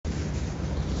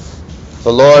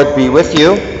The Lord be with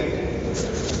you.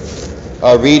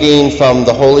 A reading from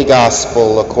the Holy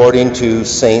Gospel according to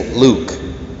St. Luke.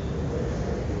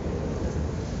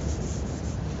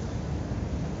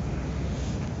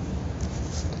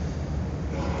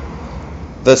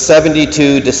 The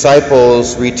 72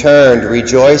 disciples returned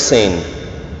rejoicing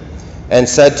and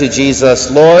said to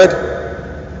Jesus, "Lord,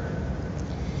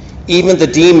 even the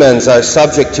demons are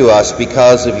subject to us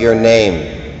because of your name."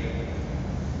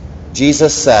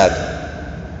 Jesus said,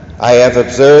 "I have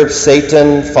observed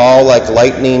Satan fall like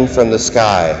lightning from the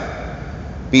sky.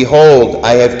 Behold,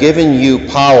 I have given you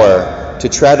power to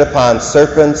tread upon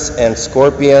serpents and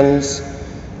scorpions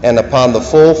and upon the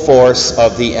full force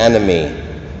of the enemy,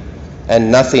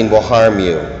 and nothing will harm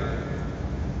you.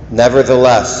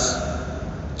 Nevertheless,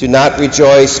 do not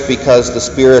rejoice because the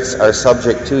spirits are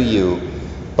subject to you,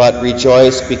 but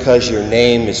rejoice because your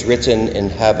name is written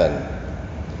in heaven."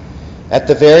 At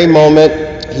the very moment,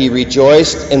 he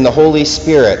rejoiced in the Holy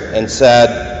Spirit and said,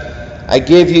 "I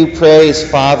give you praise,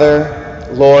 Father,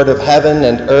 Lord of heaven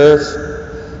and earth,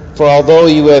 for although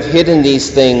you have hidden these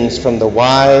things from the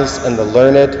wise and the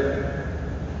learned,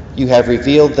 you have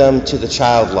revealed them to the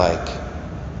childlike.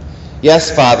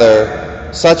 Yes, Father,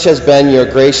 such has been your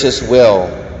gracious will.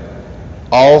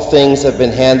 All things have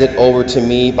been handed over to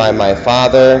me by my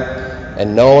Father,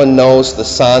 and no one knows the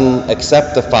Son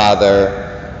except the Father,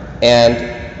 and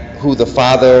who the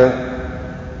Father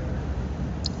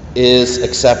is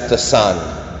except the Son,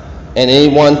 and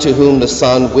anyone to whom the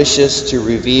Son wishes to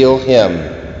reveal him."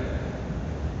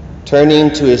 Turning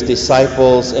to his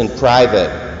disciples in private,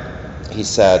 he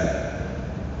said,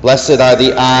 "Blessed are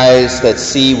the eyes that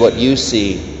see what you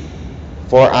see.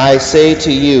 For I say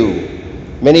to you,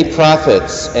 many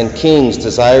prophets and kings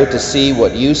desired to see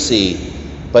what you see,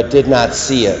 but did not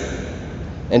see it,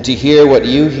 and to hear what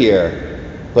you hear,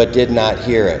 but did not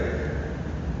hear it."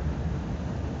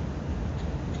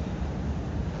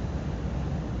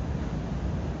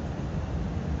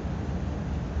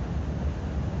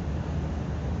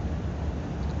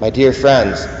 My dear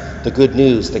friends, the good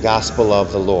news, the gospel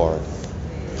of the Lord.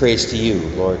 Praise to you,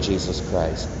 Lord Jesus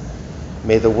Christ.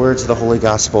 May the words of the Holy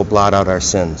Gospel blot out our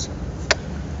sins.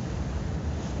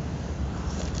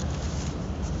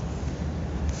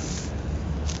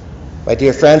 My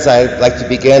dear friends, I'd like to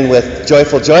begin with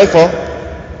joyful, joyful.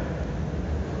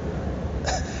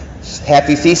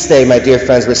 Happy feast day, my dear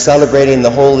friends. We're celebrating the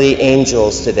holy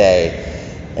angels today.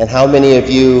 And how many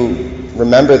of you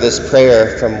remember this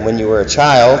prayer from when you were a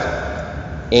child?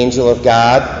 Angel of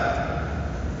God,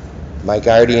 my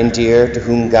guardian dear, to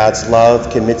whom God's love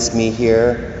commits me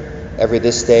here, every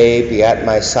this day be at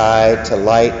my side, to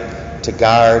light, to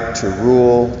guard, to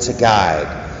rule, to guide.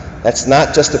 That's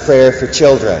not just a prayer for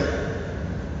children.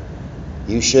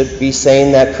 You should be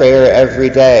saying that prayer every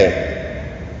day,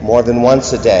 more than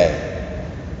once a day,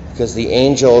 because the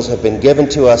angels have been given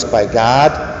to us by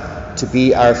God to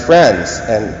be our friends.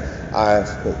 And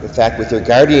in fact, with your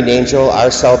guardian angel,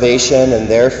 our salvation and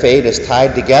their fate is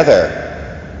tied together.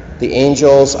 The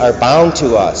angels are bound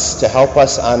to us to help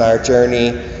us on our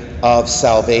journey of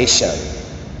salvation.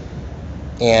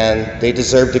 And they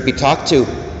deserve to be talked to.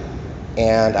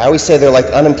 And I always say they're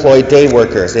like unemployed day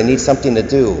workers. They need something to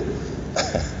do.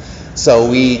 So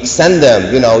we send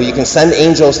them. You can send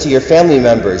angels to your family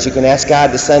members. You can ask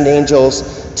God to send angels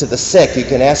to the sick. You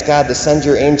can ask God to send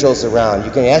your angels around.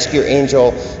 You can ask your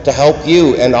angel to help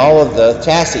you in all of the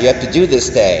tasks that you have to do this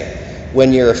day.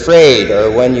 When you're afraid,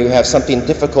 or when you have something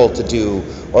difficult to do,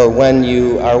 or when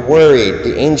you are worried,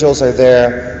 the angels are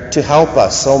there to help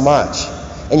us so much.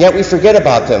 And yet we forget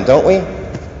about them, don't we?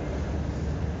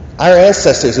 Our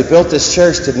ancestors who built this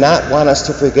church did not want us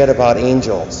to forget about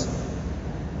angels.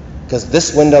 Because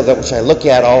this window which I look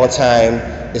at all the time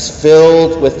is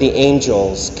filled with the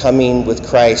angels coming with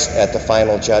Christ at the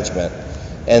final judgment.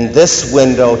 And this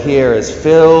window here is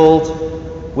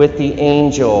filled with the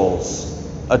angels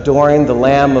adoring the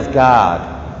Lamb of God.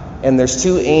 And there's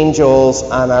 2 angels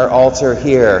on our altar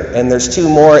here, and there's 2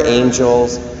 more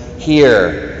angels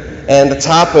here. And at the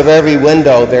top of every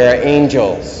window there are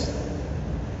angels.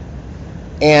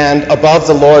 And above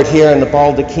the Lord here in the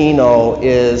baldacchino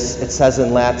is, it says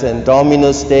in Latin,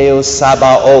 Dominus Deus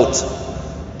Sabaoth.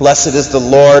 Blessed is the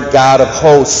Lord God of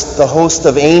hosts, the host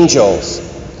of angels.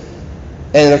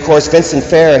 And of course, Vincent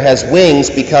Ferrer has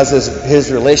wings because of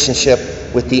his relationship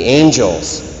with the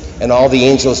angels. And all the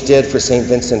angels did for St.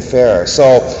 Vincent Ferrer.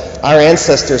 So our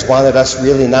ancestors wanted us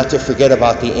really not to forget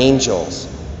about the angels.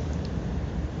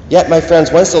 Yet, my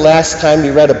friends, when's the last time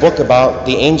you read a book about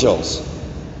the angels?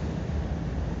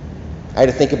 I had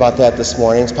to think about that this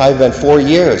morning. It's probably been 4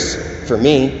 years for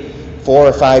me, 4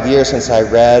 or 5 years since I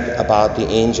read about the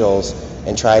angels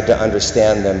and tried to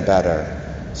understand them better.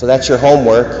 So that's your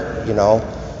homework,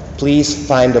 Please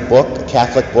find a book, a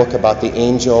Catholic book about the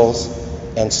angels,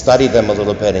 and study them a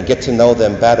little bit and get to know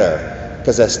them better.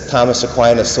 Because as Thomas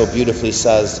Aquinas so beautifully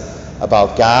says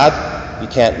about God, you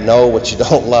can't know what you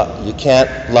don't love. You can't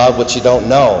love what you don't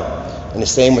know. And the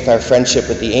same with our friendship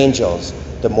with the angels.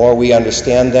 The more we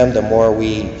understand them, the more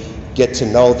we get to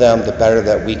know them, the better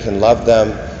that we can love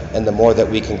them, and the more that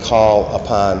we can call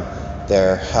upon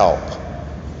their help.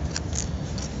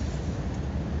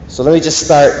 So let me just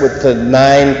start with the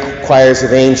 9 choirs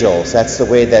of angels. That's the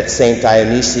way that St.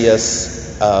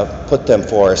 Dionysius put them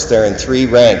for us. They're in 3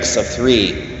 ranks of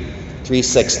 3. 3,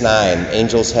 6, 9.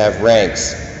 Angels have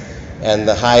ranks. And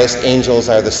the highest angels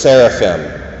are the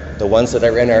seraphim, the ones that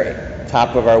are in our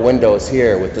top of our windows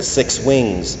here with the 6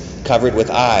 wings covered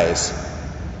with eyes.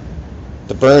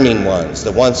 The burning ones,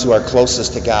 the ones who are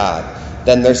closest to God.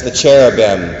 Then there's the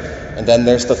cherubim. And then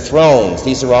there's the thrones.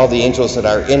 These are all the angels that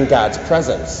are in God's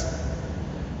presence.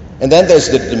 And then there's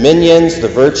the dominions, the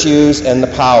virtues, and the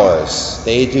powers.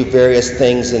 They do various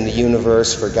things in the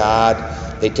universe for God.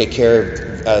 They take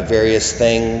care of various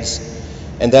things.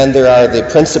 And then there are the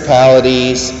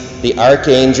principalities, the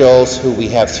archangels, who we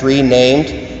have 3 named.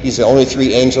 These are only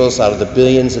 3 angels out of the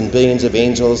billions and billions of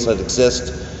angels that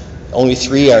exist. Only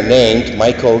 3 are named,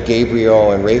 Michael,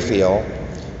 Gabriel, and Raphael.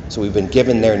 So we've been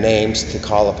given their names to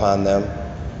call upon them.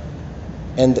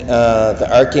 And the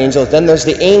archangels. Then there's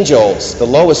the angels. The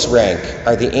lowest rank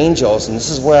are the angels. And this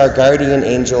is where our guardian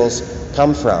angels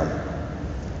come from.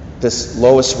 This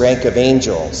lowest rank of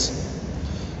angels.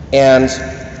 And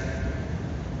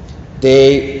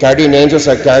guardian angels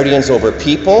are guardians over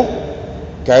people.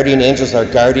 Guardian angels are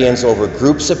guardians over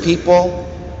groups of people.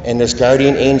 And there's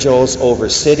guardian angels over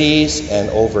cities and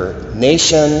over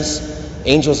nations.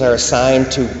 Angels are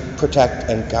assigned to protect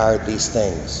and guard these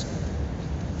things.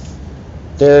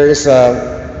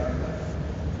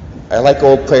 I like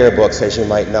old prayer books, as you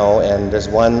might know, and there's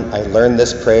one, I learned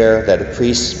this prayer that a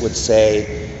priest would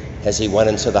say as he went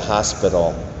into the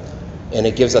hospital. And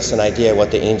it gives us an idea of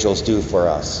what the angels do for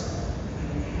us.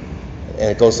 And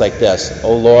it goes like this: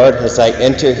 O Lord, as I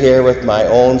enter here with my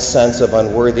own sense of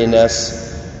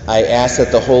unworthiness, I ask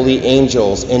that the holy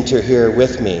angels enter here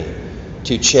with me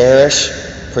to cherish,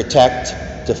 protect,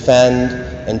 defend,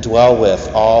 and dwell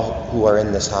with all who are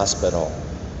in this hospital.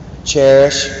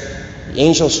 Cherish. The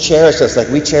angels cherish us like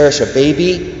we cherish a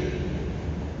baby.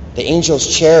 The angels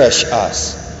cherish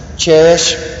us.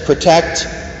 Cherish, protect,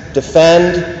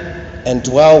 defend, and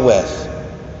dwell with.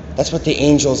 That's what the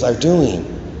angels are doing.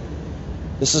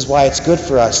 This is why it's good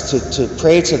for us to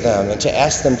pray to them and to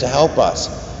ask them to help us,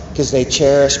 because they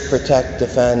cherish, protect,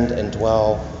 defend, and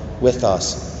dwell with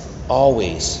us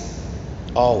always.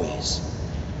 Always.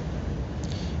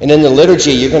 And in the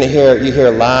liturgy, you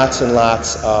hear lots and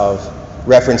lots of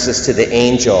references to the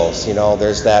angels.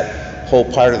 There's that whole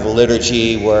part of the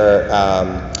liturgy where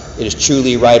it is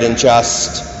truly right and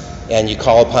just, and you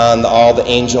call upon all the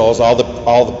angels, all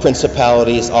the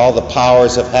principalities, all the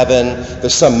powers of heaven.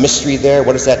 There's some mystery there.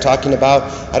 What is that talking about?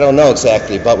 I don't know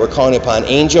exactly, but we're calling upon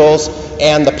angels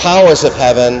and the powers of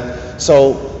heaven.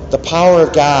 So the power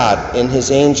of God in his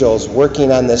angels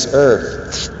working on this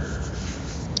earth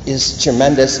is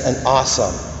tremendous and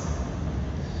awesome.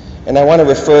 And I want to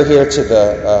refer here to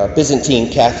the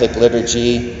Byzantine Catholic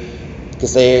liturgy,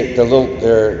 because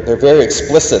they're very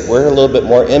explicit. We're a little bit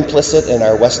more implicit in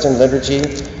our Western liturgy,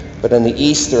 but in the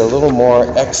East they're a little more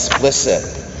explicit.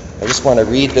 I just want to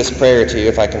read this prayer to you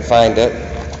if I can find it.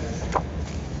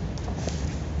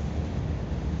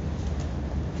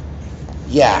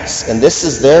 Yes, and this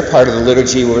is their part of the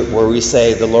liturgy where we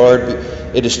say, the Lord,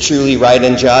 it is truly right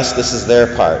and just. This is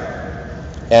their part.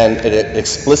 And it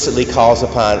explicitly calls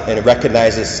upon and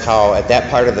recognizes how at that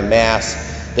part of the Mass,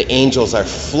 the angels are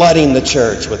flooding the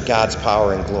church with God's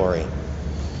power and glory.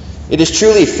 It is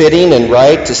truly fitting and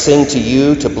right to sing to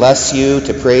you, to bless you,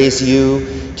 to praise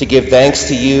you, to give thanks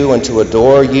to you, and to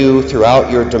adore you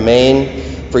throughout your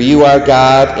domain. For you are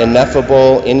God,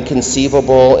 ineffable,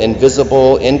 inconceivable,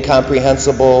 invisible,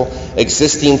 incomprehensible,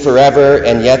 existing forever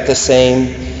and yet the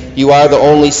same. You are the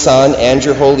only Son and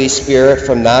your Holy Spirit.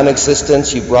 From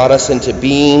non-existence you brought us into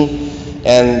being,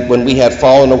 and when we had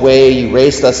fallen away you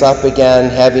raised us up again,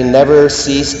 having never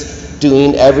ceased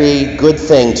doing every good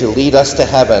thing to lead us to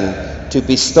heaven, to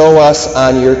bestow us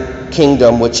on your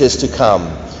kingdom which is to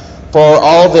come. For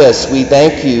all this we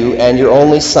thank you and your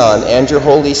only Son and your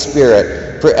Holy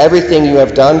Spirit for everything you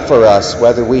have done for us,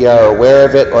 whether we are aware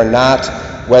of it or not,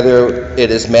 whether it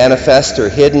is manifest or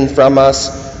hidden from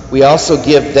us. We also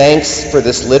give thanks for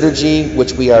this liturgy,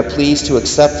 which we are pleased to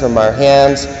accept from our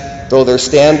hands, Though there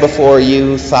stand before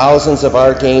you thousands of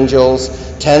archangels,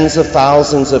 tens of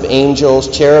thousands of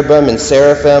angels, cherubim and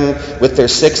seraphim, with their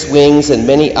 6 wings and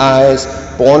many eyes,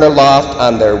 borne aloft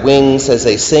on their wings as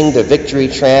they sing the victory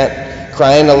chant,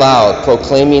 crying aloud,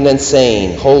 proclaiming and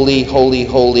saying, Holy, holy,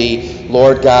 holy,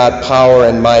 Lord God, power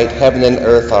and might, heaven and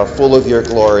earth are full of your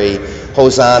glory.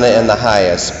 Hosanna in the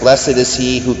highest. Blessed is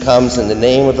he who comes in the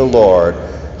name of the Lord.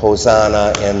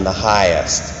 Hosanna in the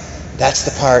highest. That's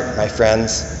the part, my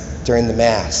friends, during the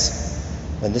Mass,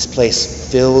 when this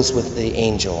place fills with the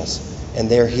angels, and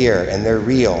they're here, and they're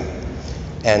real.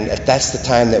 And that's the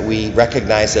time that we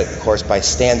recognize it, of course, by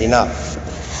standing up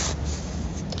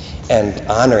and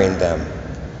honoring them